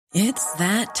It's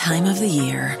that time of the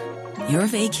year. Your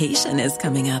vacation is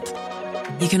coming up.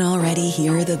 You can already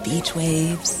hear the beach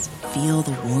waves, feel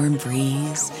the warm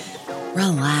breeze,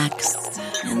 relax,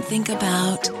 and think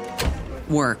about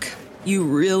work. You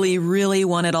really, really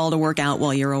want it all to work out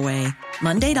while you're away.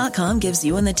 Monday.com gives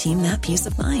you and the team that peace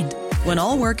of mind. When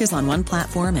all work is on one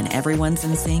platform and everyone's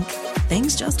in sync,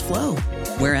 things just flow.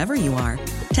 Wherever you are,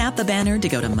 tap the banner to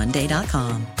go to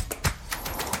Monday.com.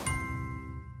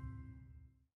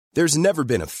 There's never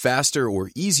been a faster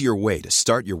or easier way to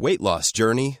start your weight loss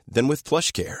journey than with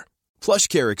PlushCare.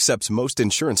 PlushCare accepts most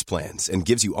insurance plans and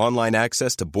gives you online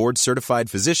access to board-certified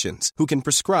physicians who can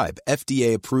prescribe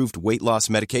FDA-approved weight loss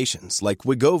medications like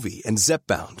Wegovy and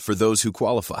Zepbound for those who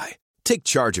qualify. Take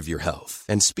charge of your health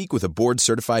and speak with a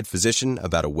board-certified physician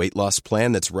about a weight loss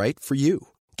plan that's right for you.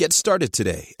 Get started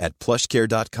today at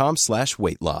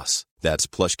plushcare.com/weight loss. That's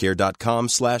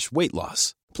plushcare.com/weight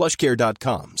loss.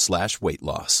 plushcare.com/weight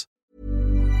loss.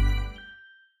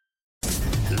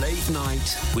 Late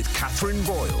Night with Katherine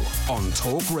Boyle on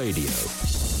Talk Radio.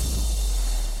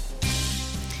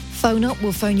 Phone up,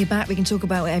 we'll phone you back. We can talk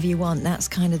about whatever you want. That's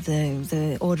kind of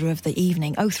the order of the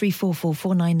evening. 0344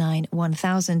 499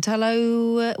 1000.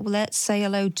 Hello, let's say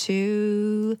hello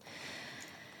to...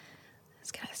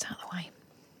 Let's get this out of the way.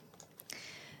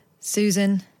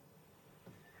 Susan.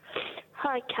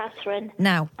 Hi, Katherine.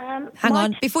 Now, hang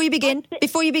on. Before you begin.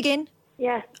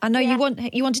 Yeah. I know you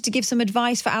wanted to give some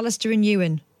advice for Alistair and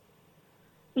Ewan.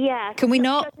 Yeah. Can we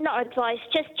not? Not advice.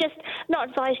 Just not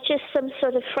advice. Just some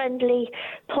sort of friendly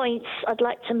points I'd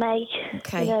like to make.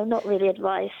 Okay. Not really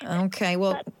advice. Okay.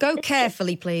 Well, go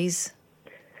carefully, please.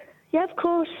 Yeah, of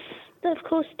course. Of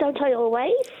course. Don't I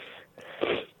always?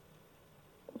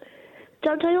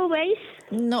 Don't I always?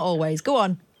 Not always. Go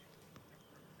on.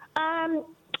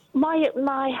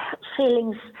 My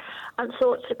feelings and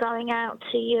thoughts are going out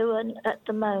to you and at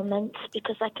the moment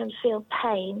because I can feel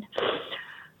pain.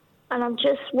 And I'm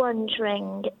just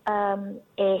wondering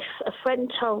if a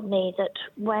friend told me that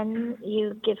when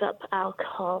you give up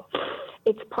alcohol,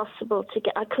 it's possible to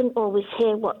get... I couldn't always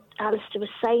hear what Alistair was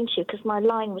saying to you because my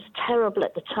line was terrible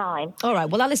at the time. All right.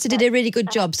 Well, Alistair did a really good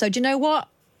job. So do you know what,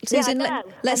 Susan? Yeah,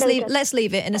 let's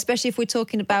leave it. And especially if we're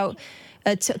talking about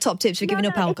top tips for giving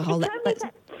up alcohol.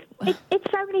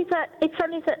 It's only that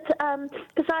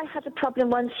because I had a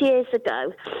problem once years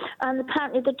ago, and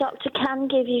apparently the doctor can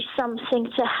give you something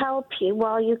to help you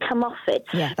while you come off it.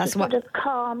 Yeah, that's what. Sort of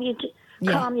calm you a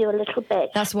little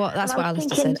bit. That's what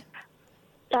Alistair said.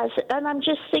 And I'm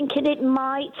just thinking it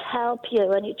might help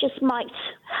you, and it just might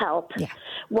help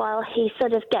while he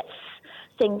sort of gets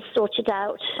things sorted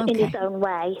out in his own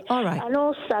way. All right. And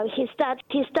also, his dad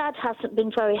hasn't been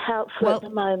very helpful at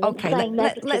the moment. Okay,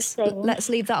 let's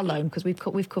leave that alone because we've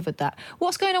covered that.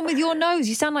 What's going on with your nose?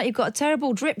 You sound like you've got a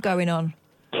terrible drip going on.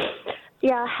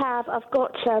 Yeah, I have. I've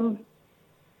got. I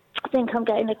think I'm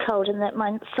getting a cold, and that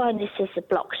my sinuses are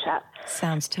blocked up.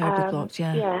 Sounds terribly blocked.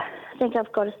 Yeah. Yeah. I think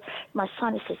I've got my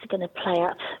sinuses are going to play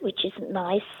up, which isn't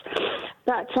nice.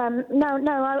 But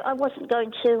I wasn't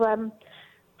going to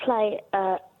play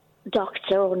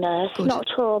doctor or nurse, not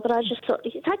at all. But I just thought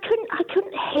I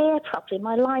couldn't hear properly.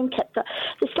 My line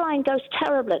this line goes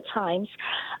terrible at times.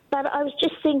 But I was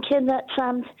just thinking that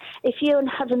if Ewan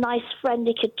had a nice friend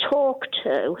he could talk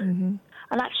to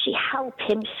and actually help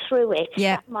him through it,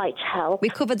 that might help. We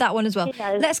covered that one as well.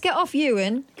 Let's get off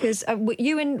Ewan, because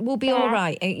Ewan will be all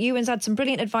right. Ewan's had some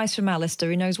brilliant advice from Alistair.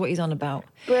 He knows what he's on about.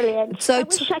 Brilliant. So I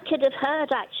wish I could have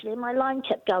heard, actually. My line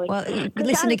kept going. Well,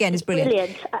 listen again is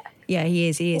brilliant. Yeah, he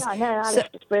is. Yeah, I know,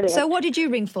 Alistair's brilliant. So what did you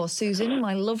ring for, Susan,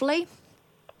 my lovely?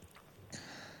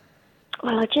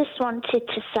 Well, I just wanted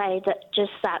to say that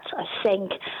I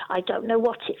think, I don't know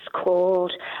what it's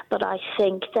called, but I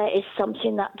think there is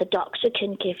something that the doctor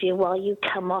can give you while you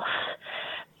come off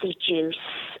the juice,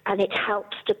 and it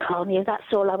helps to calm you.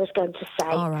 That's all I was going to say.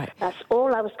 All right. That's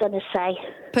all I was going to say.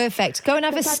 Perfect. Go and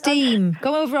have a steam.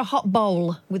 Go over a hot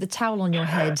bowl with a towel on your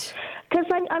head. Because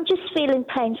I'm just feeling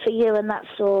pain for you, and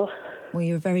that's all. Well,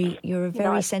 you're a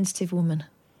very sensitive woman.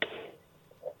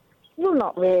 Well,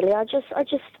 not really. I just,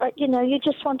 you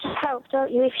just want to help, don't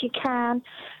you, if you can,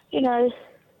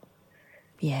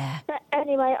 Yeah. But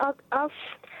anyway, I'll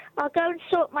go and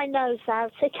sort my nose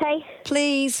out, okay?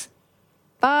 Please.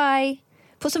 Bye.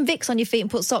 Put some Vicks on your feet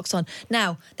and put socks on.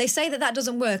 Now, they say that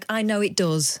doesn't work. I know it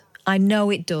does.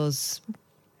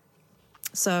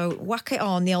 So whack it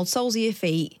on, the old soles of your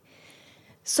feet,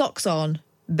 socks on,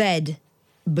 bed,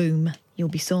 boom. You'll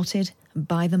be sorted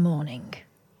by the morning.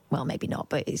 Well, maybe not,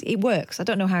 but it works. I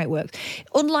don't know how it works.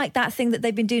 Unlike that thing that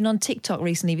they've been doing on TikTok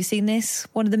recently. Have you seen this?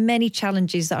 One of the many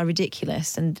challenges that are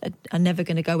ridiculous and are never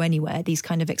going to go anywhere, these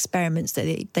kind of experiments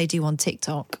that they do on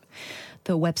TikTok,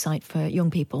 the website for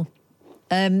young people,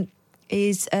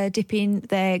 is dipping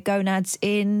their gonads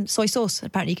in soy sauce.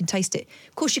 Apparently you can taste it.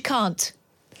 Of course you can't.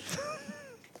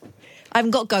 I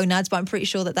haven't got gonads, but I'm pretty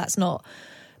sure that that's not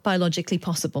biologically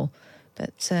possible.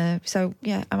 But so,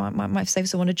 yeah, I might save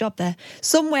someone a job there.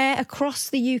 Somewhere across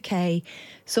the UK,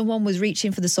 someone was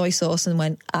reaching for the soy sauce and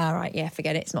went, all right, yeah,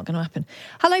 forget it. It's not going to happen.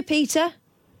 Hello, Peter.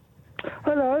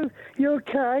 Hello. You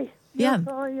okay? Yeah.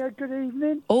 Hi, good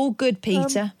evening. All good,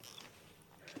 Peter.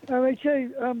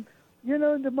 You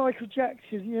know the Michael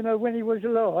Jackson, when he was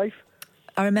alive?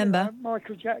 I remember.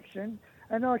 Michaal Jackson.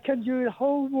 And I can do the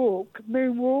whole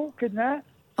moonwalk and that.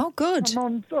 Oh, good.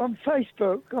 I'm on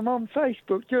Facebook. I'm on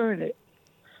Facebook doing it.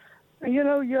 And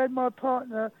you had my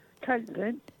partner,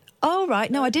 Katherine. Oh, right.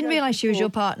 No, I didn't realise she was your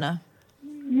partner.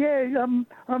 Yeah,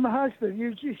 I'm a husband.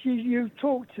 You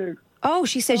talk to. Oh,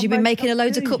 she says you've been making her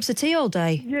loads of cups of tea all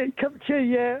day. Yeah, cup of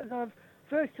tea, yeah. And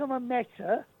first time I met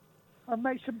her, I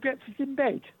made some breakfast in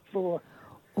bed for her.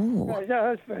 Oh. As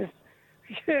a husband.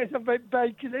 Yes, I made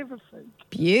bacon, everything.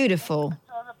 Beautiful.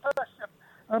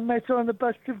 I met her on the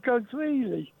bus to go to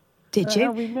Ely. Did you?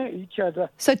 And we met each other.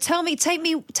 So tell me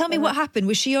what happened.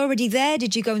 Was she already there?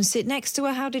 Did you go and sit next to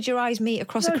her? How did your eyes meet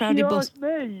across a crowded bus? She asked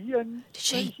me, and did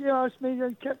she? And she asked me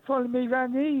and kept following me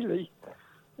around Ely.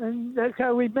 And that's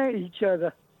how we met each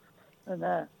other. And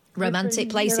that. Romantic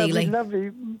place, Ely.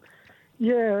 Lovely.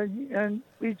 Yeah, and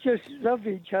we just love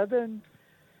each other. And,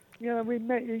 we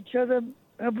met each other.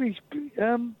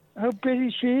 And how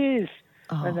British she is.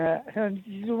 Oh. And that. And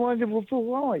she's a wonderful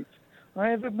wife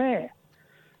I ever met.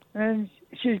 And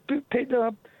she's picked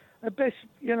up her best,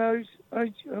 where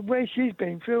she's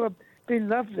been through. Been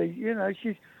lovely,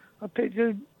 I picked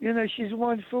her, she's a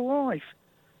wonderful wife.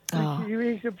 Oh. She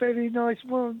is a very nice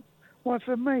wife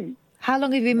for me. How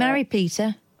long have you been married,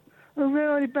 Peter? Well, we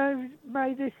only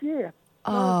May this year.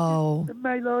 Oh.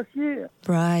 May last year.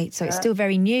 Right, so it's still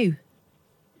very new.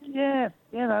 Yeah,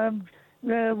 we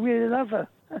really love her.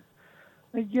 I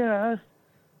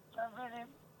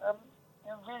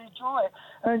really enjoy it.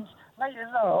 And make you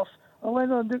laugh, I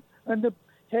went on the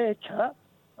haircut.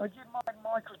 I did my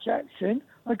Michael Jackson.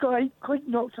 I got £8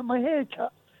 knocked on my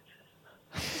haircut.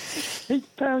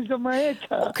 £8 on my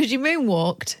haircut. Because you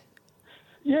moonwalked?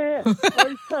 Yeah,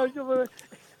 £8 on my...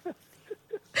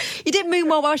 You didn't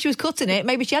moonwalk while she was cutting it.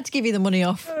 Maybe she had to give you the money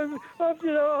off. After I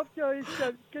got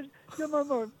my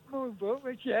moonwalk,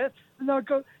 which and I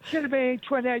should have been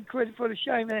 28 quid for the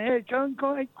shame of the haircut and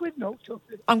got £8 knocked off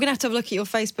it. I'm going to have to have a look at your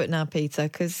Facebook now, Peter,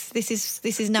 because this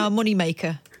is now a money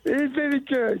maker. It's very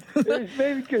good. It's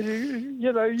very good.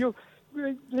 Your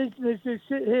listeners who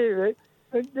sit here,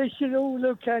 and they should all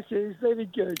look at it. It's very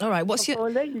good. All right. What's your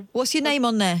name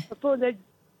on there? I thought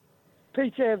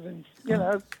Peter Evans.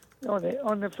 On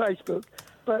the Facebook.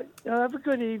 But have a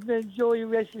good evening. Enjoy the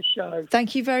rest of the show.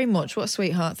 Thank you very much. What a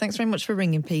sweetheart. Thanks very much for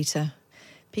ringing, Peter.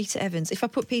 Peter Evans. If I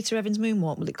put Peter Evans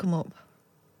moonwalk, will it come up?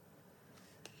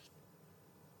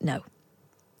 No.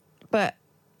 But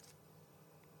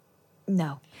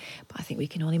I think we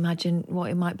can all imagine what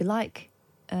it might be like,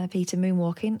 Peter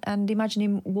moonwalking, and imagine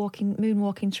him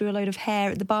moonwalking through a load of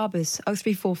hair at the barbers.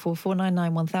 0344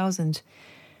 499 1000.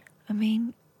 I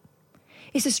mean,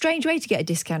 it's a strange way to get a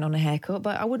discount on a haircut,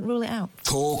 but I wouldn't rule it out.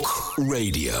 Talk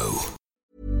Radio.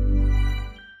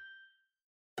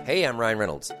 Hey, I'm Ryan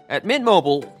Reynolds. At Mint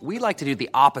Mobile, we like to do the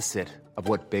opposite of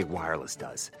what Big Wireless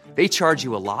does. They charge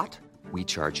you a lot, we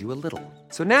charge you a little.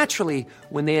 So naturally,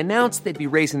 when they announced they'd be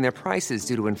raising their prices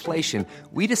due to inflation,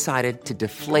 we decided to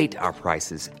deflate our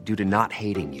prices due to not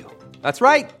hating you. That's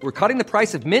right. We're cutting the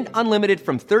price of Mint Unlimited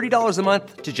from $30 a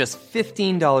month to just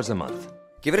 $15 a month.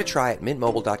 Give it a try at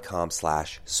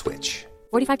mintmobile.com/switch.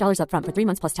 $45 up front for 3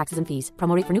 months plus taxes and fees.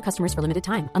 Promo rate for new customers for limited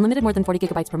time. Unlimited more than 40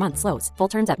 gigabytes per month. Slows full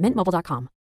terms at mintmobile.com.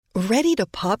 Ready to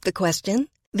pop the question?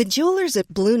 The jewelers at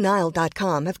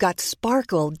BlueNile.com have got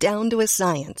sparkle down to a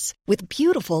science with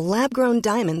beautiful lab-grown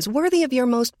diamonds worthy of your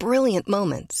most brilliant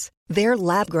moments. Their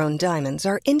lab-grown diamonds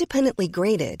are independently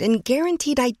graded and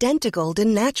guaranteed identical to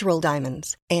natural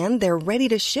diamonds. And they're ready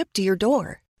to ship to your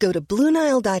door. Go to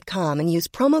BlueNile.com and use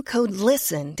promo code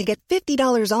LISTEN to get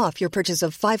 $50 off your purchase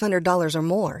of $500 or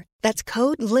more. That's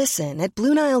code LISTEN at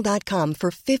BlueNile.com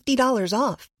for $50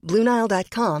 off.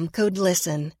 BlueNile.com, code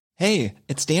LISTEN. Hey,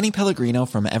 it's Danny Pellegrino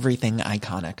from Everything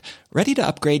Iconic. Ready to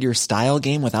upgrade your style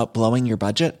game without blowing your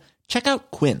budget? Check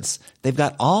out Quince. They've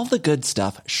got all the good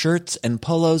stuff, shirts and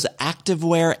polos,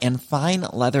 activewear, and fine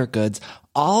leather goods,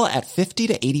 all at 50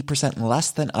 to 80%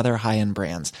 less than other high-end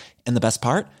brands. And the best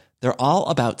part? They're all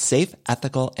about safe,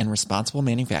 ethical, and responsible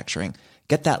manufacturing.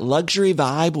 Get that luxury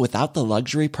vibe without the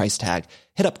luxury price tag.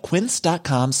 Hit up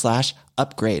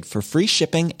quince.com/upgrade for free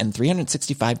shipping and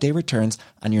 365-day returns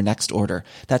on your next order.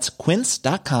 That's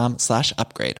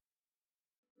quince.com/upgrade.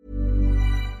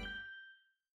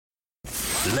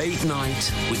 Late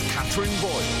Night with Katherine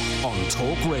Boyle on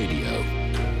Talk Radio.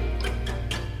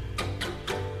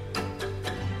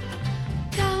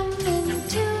 Come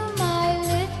into my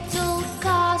little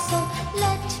castle,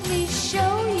 let me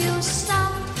show you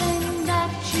something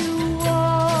that you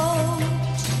won't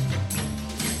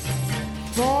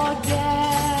forget.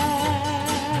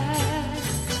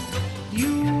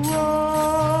 You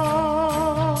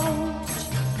won't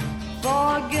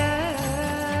forget.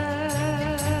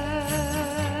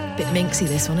 Bit minxy,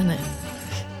 this one, isn't it?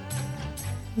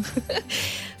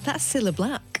 That's Cilla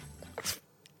Black.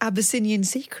 Abyssinian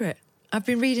Secret. I've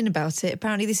been reading about it.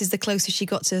 Apparently this is the closest she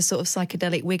got to a sort of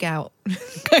psychedelic wig out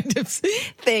kind of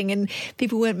thing, and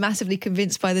people weren't massively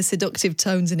convinced by the seductive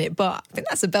tones in it, but I think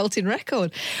that's a belting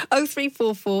record.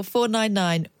 0344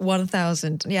 499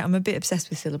 1000. Yeah, I'm a bit obsessed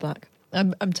with Cilla Black.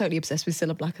 I'm totally obsessed with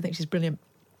Cilla Black. I think she's brilliant.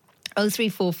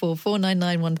 0344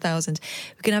 499 1000.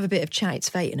 We're going to have a bit of chat. It's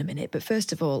fate in a minute, but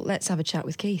first of all, let's have a chat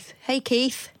with Keith. Hey,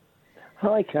 Keith.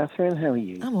 Hi, Katherine. How are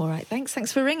you? I'm all right, thanks.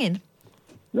 Thanks for ringing.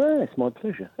 No, it's my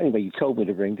pleasure. Anyway, you told me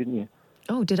to ring, didn't you?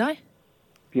 Oh, did I?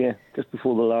 Yeah, just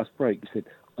before the last break, you said,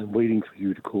 I'm waiting for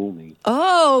you to call me.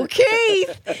 Oh,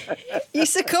 Keith! You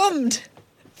succumbed.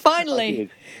 Finally.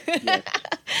 I did. Yes.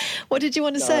 What did you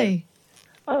want to say?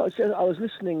 I was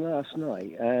listening last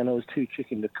night, and I was too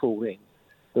chicken to call in.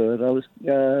 But I was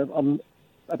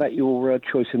about your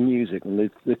choice of music and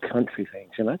the country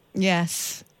things, you know?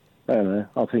 Yes. I don't know.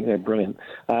 I think they're brilliant.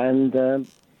 And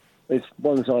there's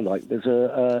ones I like. There's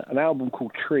an album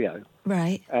called Trio.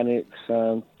 Right. And it's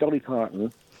Dolly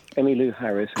Parton, Emmylou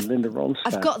Harris, and Linda Ronstadt.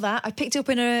 I've got that. I picked it up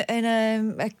in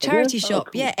a charity shop.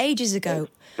 Oh, cool. Yeah, ages ago.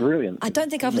 It's brilliant. I don't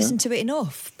think I've listened to it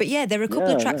enough. But yeah, there are a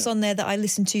couple of tracks on there that I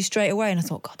listened to straight away, and I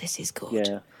thought, God, this is good.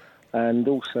 Yeah. And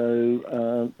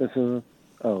also there's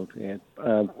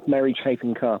Mary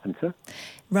Chapin Carpenter.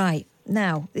 Right.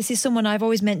 Now, this is someone I've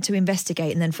always meant to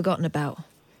investigate and then forgotten about.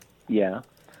 Yeah.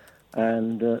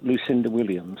 And Lucinda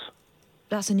Williams.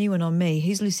 That's a new one on me.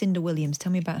 Who's Lucinda Williams?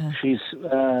 Tell me about her. She's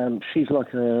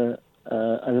like an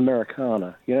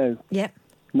Americana, you know. Yep.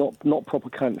 Not proper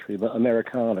country, but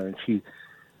Americana, and she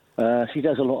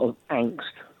does a lot of angst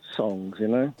songs, you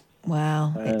know.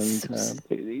 Wow. And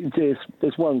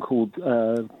there's one called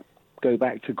Go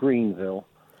Back to Greenville.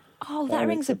 Oh, that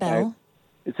rings a bell.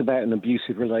 It's about an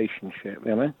abusive relationship,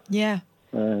 you know. Yeah.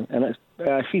 And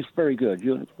she's very good.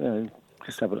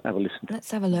 Just have a listen.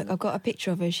 Let's have a look. I've got a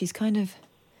picture of her. She's kind of...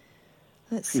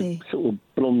 Let's see. Sort of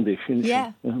blondish, isn't she?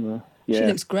 Yeah. Yeah. She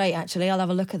looks great, actually. I'll have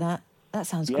a look at that. That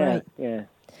sounds great. Yeah.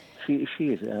 She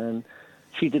is. And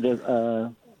she did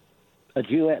a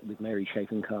duet with Mary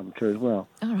Chapin Carpenter as well.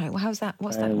 All right. Well, how's that?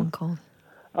 What's that one called?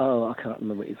 Oh, I can't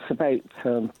remember. It's about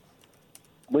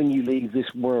when you leave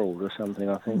this world or something,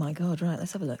 I think. Oh, my God. Right.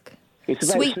 Let's have a look. It's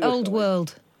about Sweet suicide. Old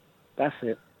World. That's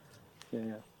it.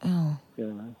 Yeah. Oh.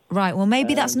 Yeah. Right. Well,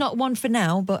 maybe that's not one for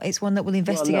now, but it's one that we'll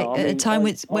investigate at a time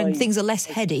when things are less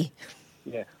heady.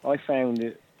 Yeah. I found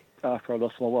it after I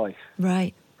lost my wife.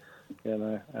 Right. You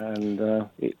know, and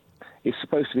it's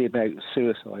supposed to be about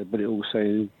suicide, but it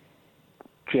also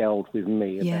gelled with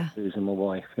me about losing my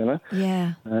wife, you know?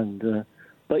 Yeah. And,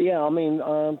 but yeah, I mean,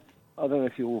 I don't know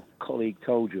if your colleague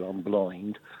told you I'm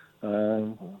blind,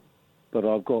 but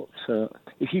I've got,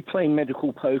 if you play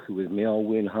medical poker with me, I'll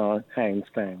win hands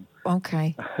down.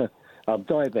 Okay. I'm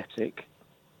diabetic,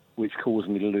 which caused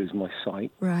me to lose my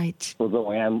sight. Right.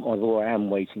 Although I am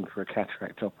waiting for a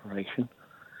cataract operation.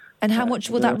 And how much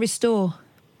will that restore?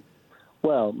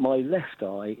 Well, my left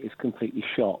eye is completely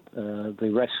shot. The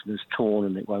retina's torn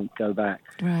and it won't go back.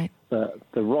 Right. But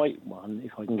the right one,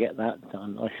 if I can get that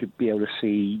done, I should be able to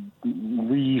see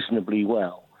reasonably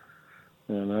well.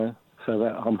 You know, so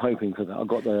that I'm hoping for that. I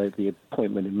got the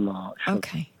appointment in March.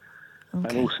 Okay.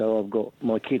 And also, I've got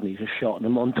my kidneys are shot and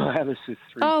I'm on dialysis.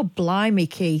 Oh, blimey,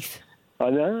 Keith. I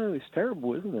know, it's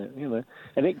terrible, isn't it? You know,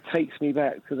 and it takes me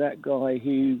back to that guy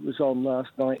who was on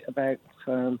last night about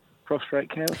prostate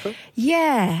cancer.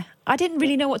 Yeah, I didn't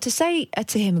really know what to say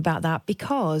to him about that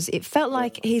because it felt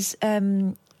like his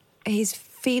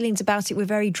feelings about it were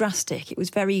very drastic. It was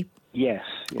very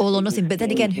all or nothing. But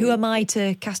then again, who am I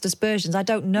to cast aspersions? I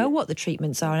don't know what the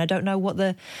treatments are, and I don't know what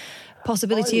the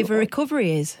possibility of a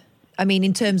recovery is. I mean,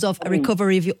 in terms of a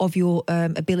recovery of your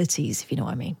abilities, if you know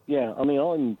what I mean. Yeah, I mean,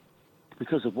 I'm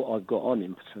because of what I've got, I'm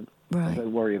impotent. Right. I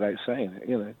don't worry about saying it,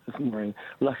 It doesn't worry.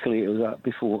 Luckily, it was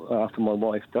after my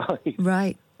wife died.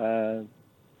 Right. But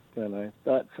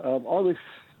I would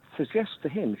suggest to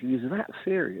him, if he was that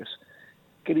serious,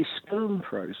 get his sperm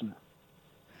frozen.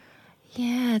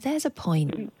 Yeah, there's a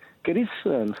point. Get his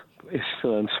sperm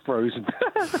frozen.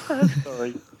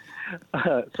 Sorry.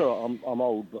 Sorry, I'm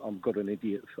old, but I've got an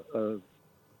idiot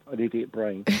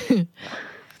brain.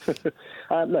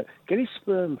 No, get his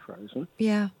sperm frozen.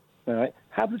 Yeah. All right.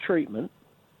 Have the treatment,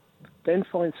 then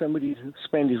find somebody to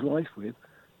spend his life with,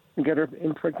 and get her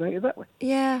impregnated that way.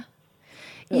 Yeah.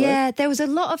 Yeah, there was a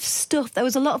lot of stuff. There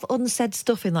was a lot of unsaid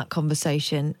stuff in that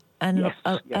conversation, and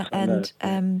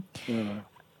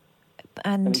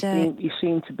he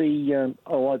seemed to be,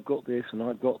 I've got this and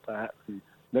I've got that, and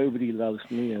nobody loves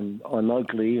me, and I'm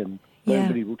ugly, and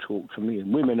nobody will talk to me,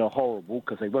 and women are horrible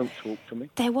because they won't talk to me.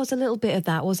 There was a little bit of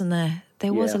that, wasn't there?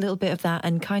 There was a little bit of that,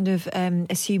 and kind of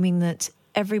assuming that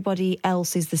everybody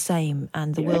else is the same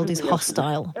and the world is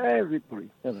hostile. Everybody,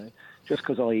 just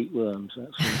because I eat worms,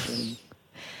 that's what I'm saying.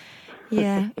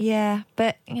 Yeah,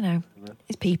 but,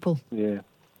 it's people. Yeah.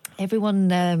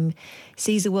 Everyone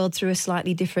sees the world through a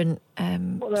slightly different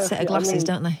set of glasses,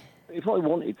 don't they? If I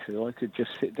wanted to, I could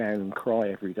just sit down and cry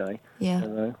every day.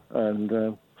 Yeah.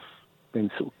 And then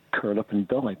sort of curl up and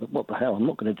die. But what the hell? I'm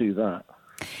not going to do that.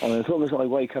 As long as I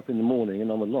wake up in the morning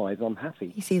and I'm alive, I'm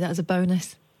happy. You see that as a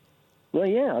bonus? Well,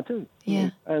 yeah, I do. Yeah.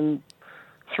 And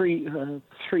 3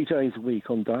 days a week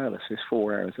on dialysis,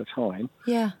 4 hours at a time.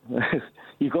 Yeah.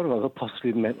 You've got to have a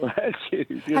positive mental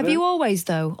attitude. Have you always,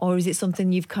 though? Or is it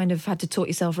something you've kind of had to talk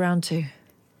yourself around to?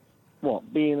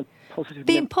 What, being a positive?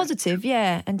 Being positive,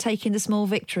 yeah, and taking the small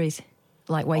victories,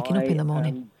 like waking up in the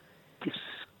morning. I'm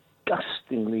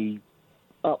disgustingly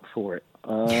up for it.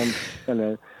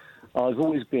 I've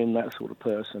always been that sort of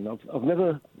person. I've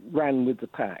never ran with the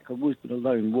pack. I've always been a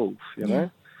lone wolf, know?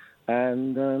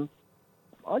 And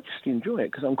I just enjoy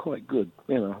it because I'm quite good,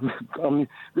 I'm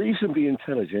reasonably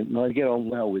intelligent and I get on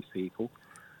well with people.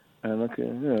 And I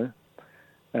can,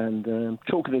 and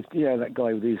talking to, that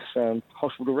guy with his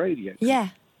hospital radio. Yeah.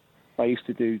 I used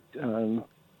to do,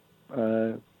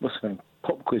 what's the name,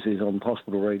 pop quizzes on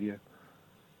hospital radio.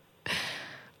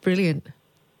 Brilliant.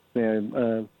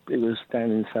 It was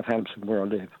down in Southampton where I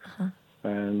live. Uh-huh.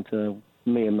 And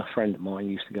me and a friend of mine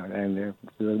used to go down there.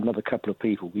 There were another couple of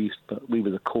people. We were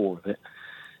the core of it.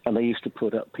 And they used to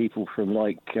put up people from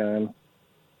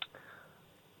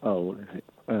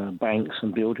banks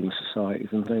and building societies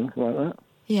and things like that.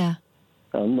 Yeah.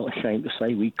 I'm not ashamed to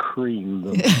say we creamed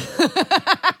them.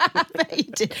 I bet you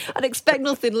did. I'd expect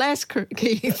nothing less,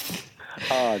 Keith.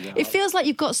 Oh, no. It feels like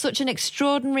you've got such an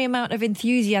extraordinary amount of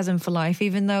enthusiasm for life,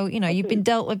 even though, you've been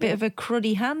dealt a bit of a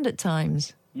cruddy hand at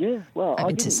times. Yeah, well,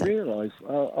 I didn't realise.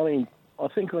 I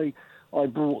think I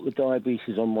brought the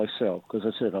diabetes on myself because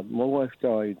I said my wife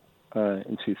died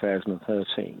in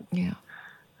 2013. Yeah.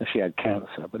 She had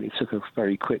cancer, but it took her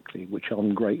very quickly, which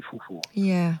I'm grateful for.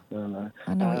 Yeah. I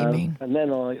know what you mean. And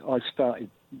then I started,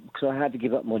 because I had to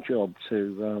give up my job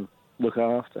to look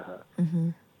after her. Mm-hmm.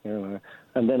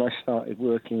 And then I started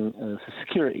working as a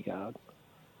security guard,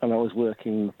 and I was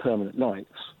working permanent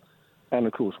nights. And,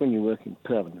 of course, when you're working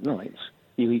permanent nights,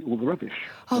 you eat all the rubbish.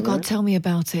 Oh, God, tell me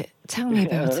about it. Tell me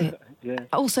about it. Yeah.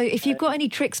 Also, if you've got any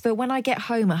tricks for when I get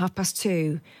home at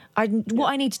 2:30,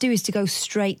 what I need to do is to go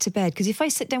straight to bed. Because if I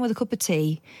sit down with a cup of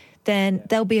tea, then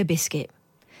there'll be a biscuit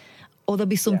or there'll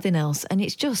be something else. And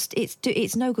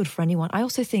it's no good for anyone. I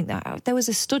also think that there was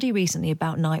a study recently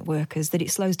about night workers, that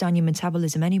it slows down your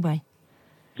metabolism anyway.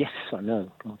 Yes, I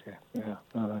know. God, yeah.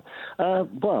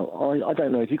 Well, I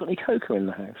don't know. Have you got any cocoa in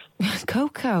the house?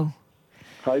 Cocoa?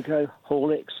 Cocoa,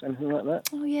 Horlicks, anything like that?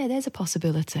 Oh, yeah, there's a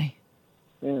possibility.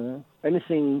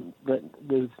 Anything that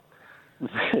was,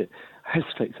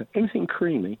 anything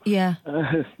creamy. Yeah.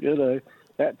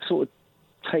 That sort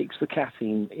of takes the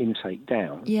caffeine intake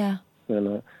down. Yeah.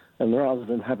 And rather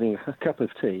than having a cup of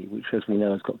tea, which, as we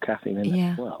know, has got caffeine in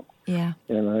it as well. Yeah.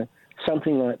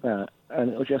 Something like that,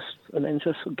 and then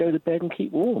just go to bed and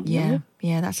keep warm. Yeah,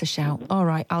 that's a shout. All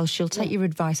right, she'll take your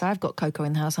advice. I've got cocoa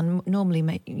in the house. I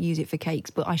normally use it for cakes,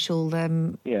 but I shall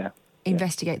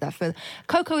investigate that further.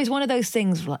 Cocoa is one of those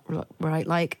things, right?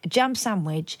 Like a jam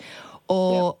sandwich,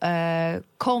 or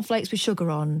cornflakes with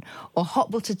sugar on, or hot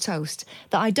buttered toast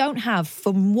that I don't have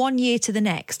from 1 year to the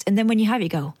next, and then when you have it, you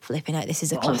go, flipping out, this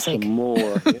is a classic. Some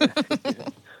more.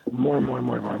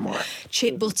 More.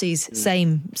 Chip butties,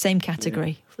 same category.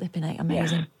 Yeah. Flipping out,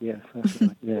 amazing. Yes, that's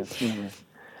right. Yeah.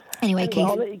 Anyway, Keith,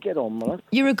 I'll let you get on, man.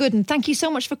 You're a good one. Thank you so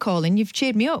much for calling. You've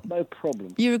cheered me up. No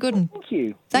problem. You're a good one. Thank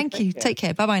you. Thank you. Take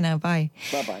care. Bye-bye now. Bye.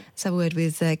 Bye-bye. Let's have a word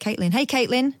with Caitlin. Hey,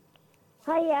 Caitlin.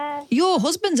 Hiya. Your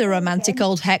husband's a romantic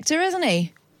old Hector, isn't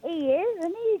he? He is,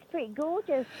 and he's pretty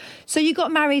gorgeous. So you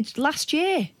got married last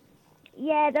year?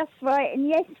 Yeah, that's right. And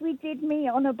yes, we did meet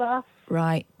on a bus.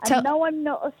 Right. And no, I'm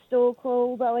not a stalker,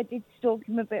 although I did stalk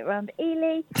him a bit around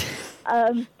Ely.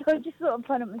 So I just sort of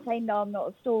fun up and say, no, I'm not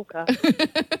a stalker.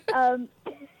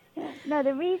 No,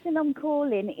 the reason I'm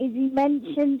calling is he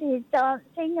mentioned his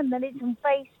dancing and then it's on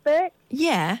Facebook.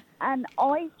 Yeah. And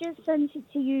I just sent it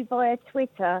to you via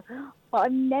Twitter, but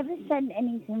I've never sent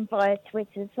anything via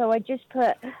Twitter, so I just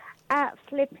put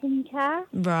 @flippingcat.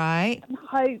 Right. And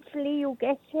hopefully you'll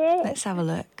get it. Let's have a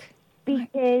look.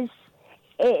 Because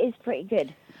it is pretty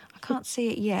good. I can't see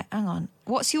it yet. Hang on.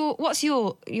 What's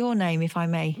your name, if I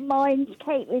may? Mine's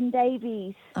Caitlin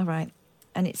Davies. All right.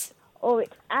 And it's... Or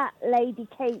it's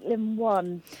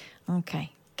 @LadyCaitlin1.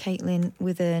 Okay. Caitlin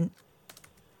with a...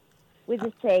 With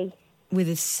a C. With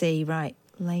a C, right.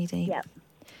 Lady. Yep.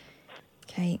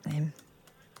 Caitlin.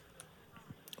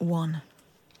 1.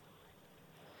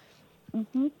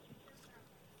 Mm-hmm.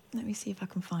 Let me see if I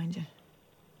can find you.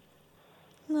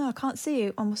 No, I can't see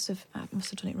you. I must have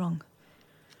done it wrong.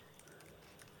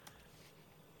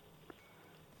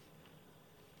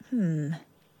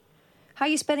 How are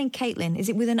you spelling Caitlin? Is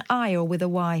it with an I or with a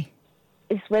Y?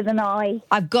 It's with an I.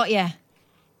 I've got you.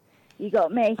 You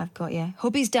got me? I've got you.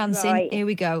 Hubby's dancing. Right. Here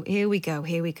we go. Here we go.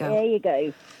 Here we go. There you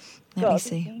go. Let me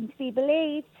see. To be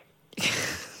believed.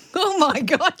 Oh my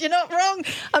God, you're not wrong.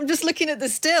 I'm just looking at the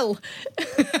still.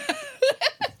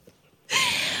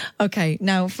 Okay,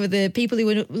 now for the people who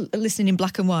are listening in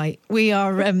black and white, we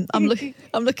are. I'm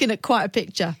looking at quite a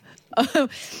picture.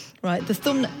 Right, the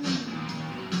thumbnail.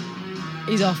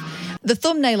 He's off. The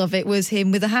thumbnail of it was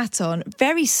him with a hat on,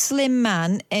 very slim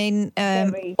man in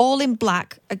all in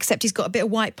black, except he's got a bit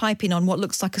of white piping on what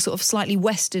looks like a sort of slightly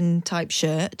Western type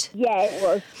shirt. Yeah, it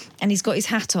was. And he's got his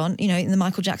hat on, in the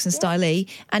Michael Jackson style,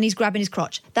 and he's grabbing his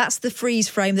crotch. That's the freeze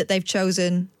frame that they've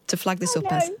chosen to flag this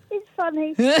up as. It's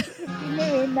funny. That's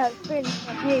really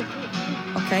funny.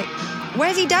 Okay.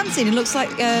 Where's he dancing? It looks like...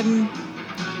 It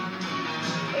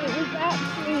was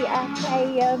actually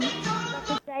at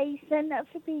a day centre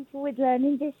for people with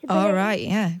learning disabilities. Oh, right,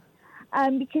 yeah.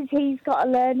 Because he's got a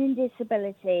learning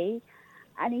disability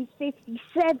and he's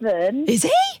 57. Is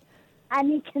he?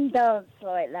 And he can dance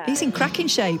like that. He's in cracking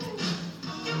shape. And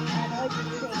I just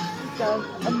think he does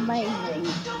amazing.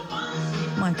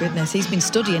 My goodness, he's been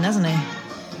studying, hasn't he?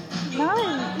 No,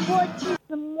 he watches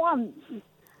them once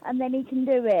and then he can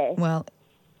do it. Well,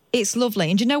 it's lovely.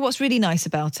 And do you know what's really nice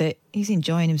about it? He's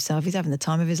enjoying himself. He's having the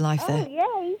time of his life there. Oh,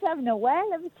 yeah, he's having a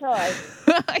whale of a time.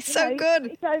 It's so good.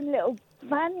 His own little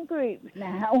fan group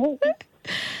now.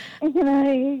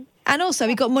 And also,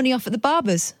 he got money off at the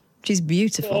barber's, which is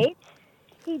beautiful.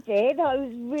 He did. I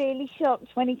was really shocked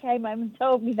when he came home and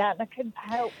told me that, and I couldn't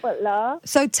help but laugh.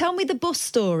 So tell me the bus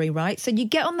story, right? So you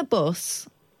get on the bus.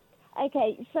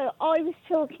 Okay, so I was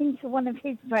talking to one of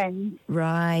his friends.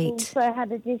 Right. Who also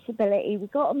had a disability. We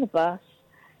got on the bus.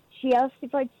 She asked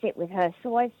if I'd sit with her,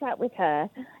 so I sat with her.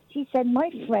 She said,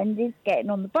 my friend is getting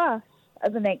on the bus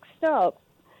at the next stop.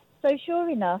 So sure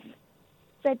enough,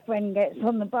 said friend gets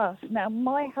on the bus. Now,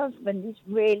 my husband is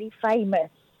really famous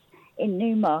in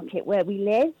Newmarket, where we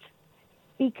live,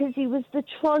 because he was the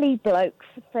trolley bloke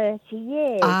for 30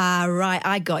 years. Ah, right,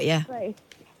 I got you. So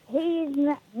he is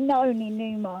known in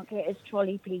Newmarket as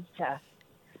Trolley Peter.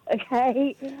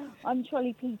 Okay? I'm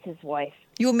Trolley Peter's wife.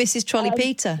 You're Mrs. Trolley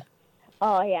Peter.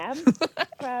 I am.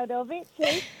 Proud of it,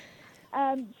 too.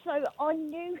 So I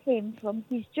knew him from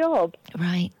his job.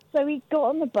 Right. So he got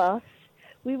on the bus.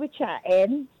 We were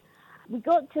chatting. We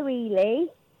got to Ely.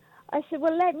 I said,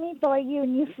 well, let me buy you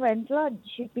and your friend lunch.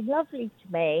 You'd be lovely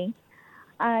to me.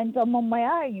 And I'm on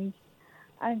my own.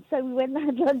 And so we went and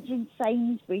had lunch in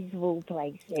Sainsbury's, of all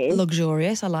places.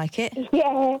 Luxurious, I like it.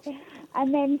 Yeah.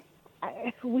 And then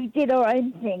we did our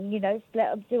own thing, split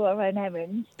up, do our own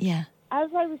errands. Yeah. As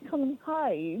I was coming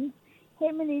home,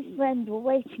 him and his friend were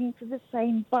waiting for the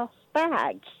same bus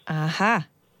back. Aha.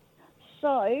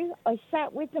 So I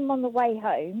sat with them on the way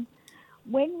home.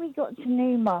 When we got to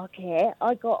Newmarket,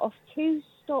 I got off 2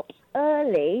 stops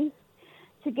early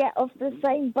to get off the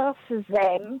same bus as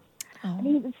them. Oh. And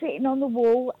he was sitting on the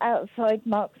wall outside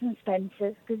Marks and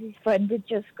Spencer's because his friend had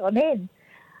just gone in.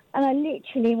 And I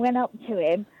literally went up to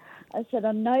him. I said,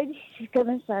 I know this is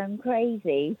going to sound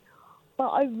crazy, but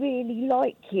I really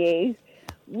like you.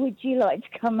 Would you like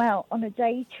to come out on a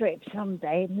day trip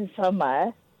someday in the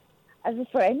summer as a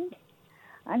friend?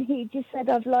 And he just said,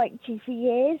 I've liked you for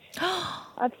years.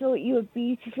 I've thought you were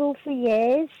beautiful for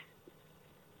years.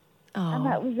 Oh, and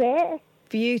that was it.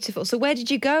 Beautiful. So where did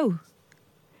you go?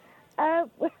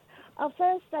 Our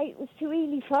first date was to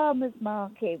Ely Farmers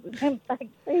Market. We went back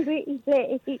to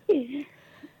Ely.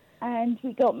 And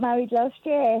we got married last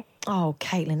year. Oh,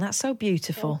 Caitlin, that's so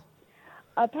beautiful.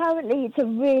 Apparently, it's a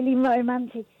really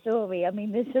romantic story. I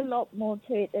mean, there's a lot more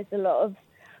to it. There's a lot of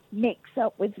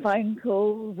mix-up with phone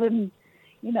calls and,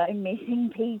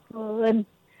 missing people. And,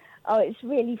 it's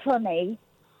really funny.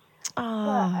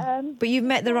 But you've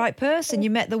met the right person.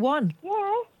 You met the one.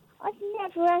 Yeah. I've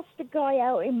never asked a guy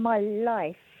out in my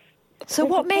life. So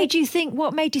what made you think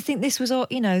this was,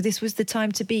 this was the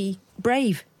time to be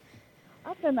brave?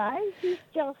 I don't know. He's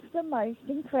just the most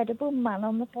incredible man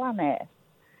on the planet.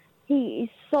 He is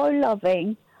so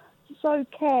loving, so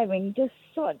caring, just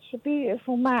such a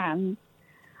beautiful man.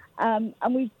 And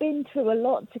we've been through a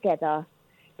lot together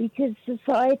because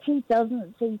society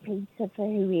doesn't see Peter for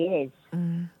who he is.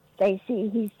 They see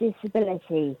his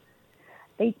disability.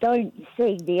 They don't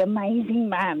see the amazing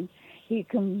man who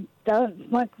can dance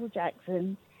Michael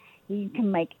Jackson. He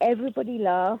can make everybody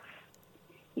laugh.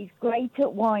 He's great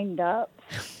at wind-ups.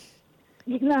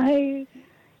 He's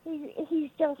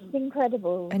just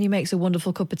incredible. And he makes a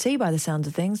wonderful cup of tea by the sound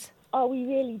of things. Oh, he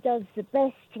really does the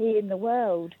best tea in the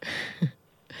world.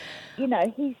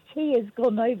 His tea has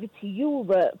gone over to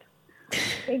Europe. I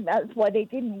think that's why they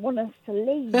didn't want us to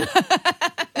leave.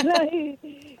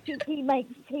 Because he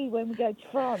makes tea when we go to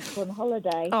France on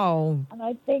holiday. Oh. And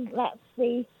I think that's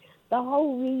the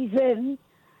whole reason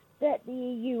that the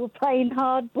EU were playing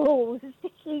hardball is to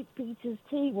keep Peter's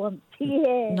tea once a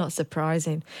year. Not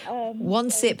surprising. One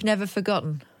sip never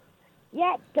forgotten.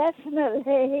 Yeah,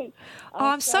 definitely.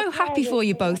 I'm so happy for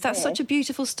you both. That's such a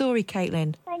beautiful story,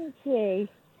 Caitlin. Thank you.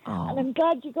 Oh. And I'm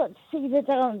glad you got to see the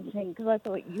dancing because I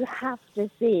thought you have to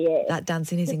see it. That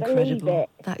dancing is incredible.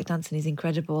 That dancing is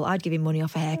incredible. I'd give him money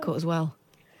off a haircut as well.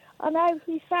 I know,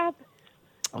 he's fab.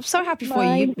 I'm so happy for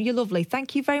you. You're lovely.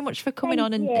 Thank you very much for coming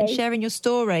on and sharing your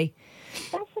story.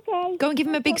 That's okay. Go and give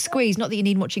him a big squeeze. Not that you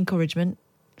need much encouragement.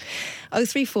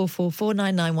 0344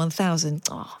 499 1000.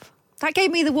 Oh, that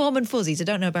gave me the warm and fuzzies. I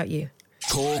don't know about you.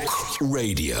 Talk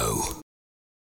Radio.